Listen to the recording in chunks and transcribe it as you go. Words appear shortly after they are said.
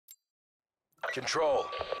Control.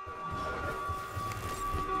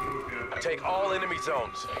 Take all enemy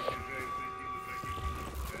zones.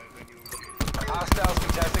 Hostiles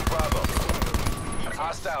contesting Bravo.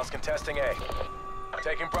 Hostiles contesting A.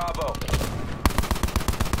 Taking Bravo.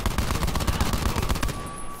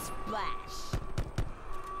 Splash.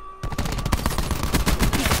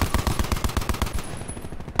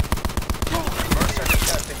 Mercer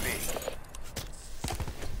contesting B.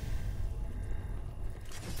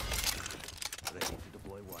 Ready to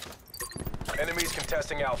deploy one. Enemies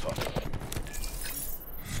contesting Alpha.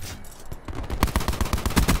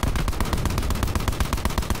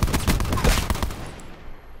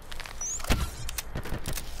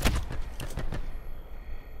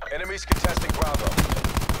 Enemies contesting Bravo.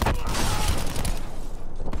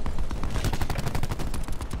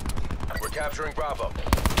 We're capturing Bravo.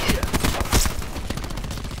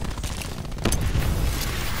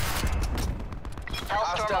 Hellstorm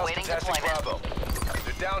Hostiles awaiting contesting deployment. Bravo.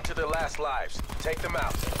 They're down to their last lives. Take them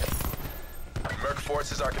out. Merc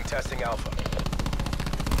forces are contesting Alpha.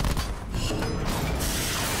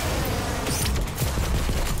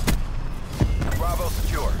 Bravo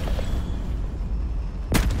secure.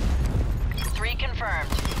 3 confirmed.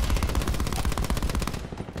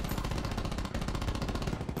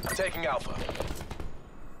 Taking Alpha.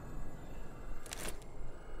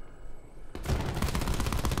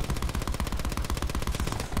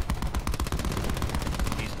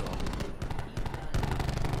 He's gone.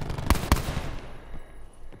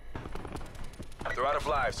 They're out of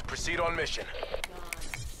lives. Proceed on mission.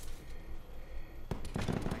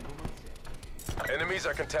 Enemies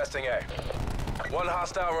are contesting A. One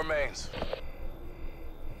hostile remains.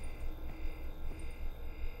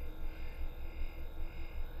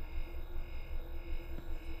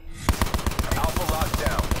 Alpha locked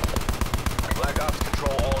down. Black Ops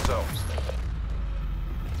control all zones.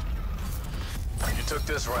 You took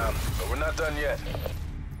this round, but we're not done yet.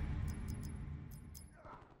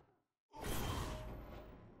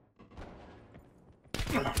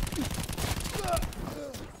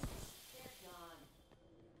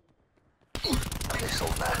 This'll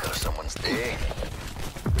knacker someone's day.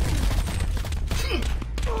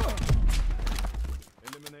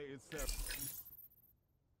 Eliminated seven.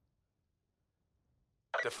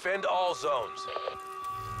 Defend all zones.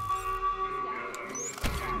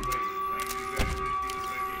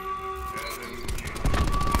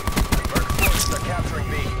 Merc forces are capturing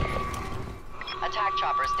B. Attack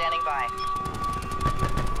chopper standing by.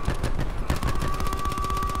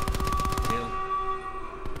 Kill.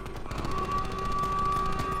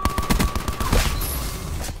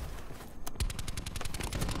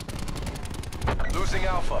 Losing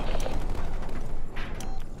Alpha.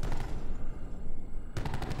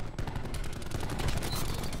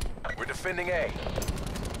 We're defending A.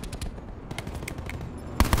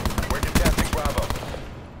 We're contesting Bravo.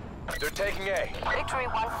 They're taking A. Victory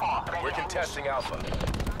 1-4. We're contesting Alpha.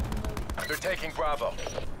 They're taking Bravo.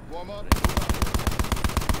 Warm up.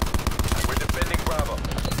 We're defending Bravo.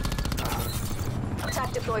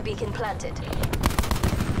 Attack deploy beacon planted.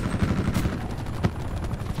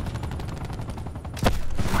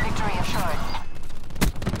 Victory assured.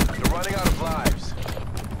 They're running out of lives.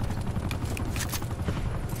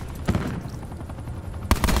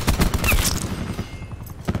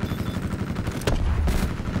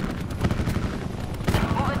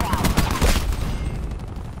 Move it down.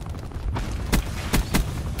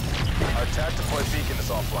 Our attack deploy beacon is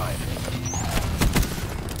offline.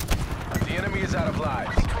 The enemy is out of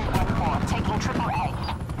lives. Victory 1-4. Taking triple A.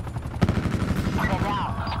 They're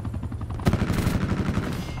down.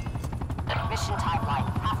 Mission timeline.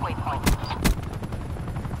 Halfway point.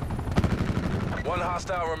 One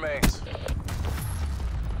hostile remains.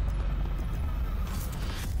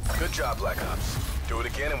 Good job, Black Ops. Do it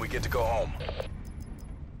again and we get to go home.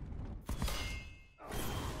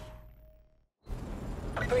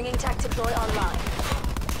 Bringing tac deploy online.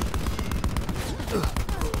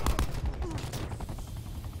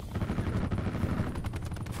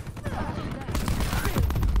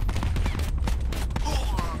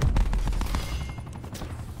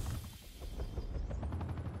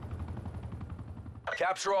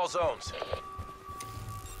 Capture all zones.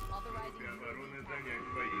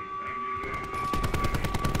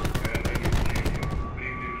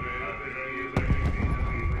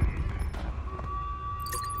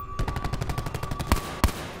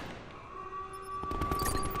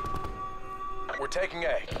 We're taking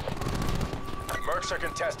A. Mercs are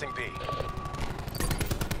contesting B.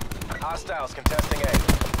 Hostiles contesting A.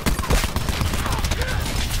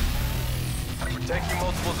 We're taking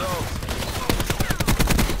multiple zones.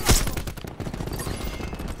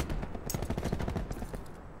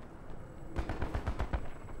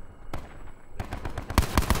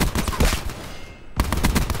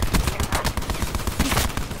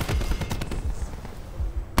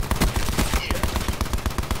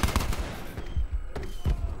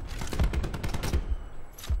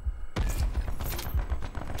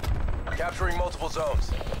 Capturing multiple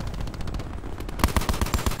zones.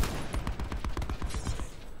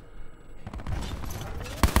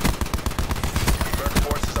 Merc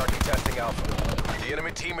forces are contesting Alpha. The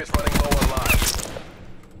enemy team is running low on lives.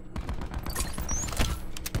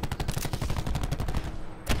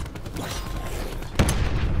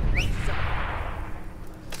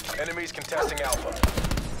 Enemies contesting Alpha.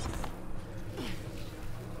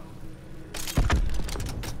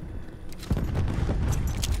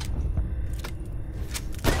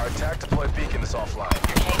 Our attack deploy beacon is offline.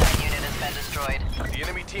 Your K-9 unit has been destroyed. The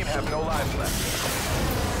enemy team have no lives left.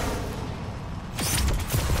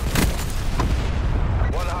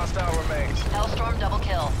 One hostile remains. Hellstorm double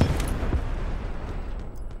kill.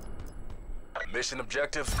 Mission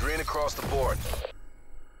objectives green across the board.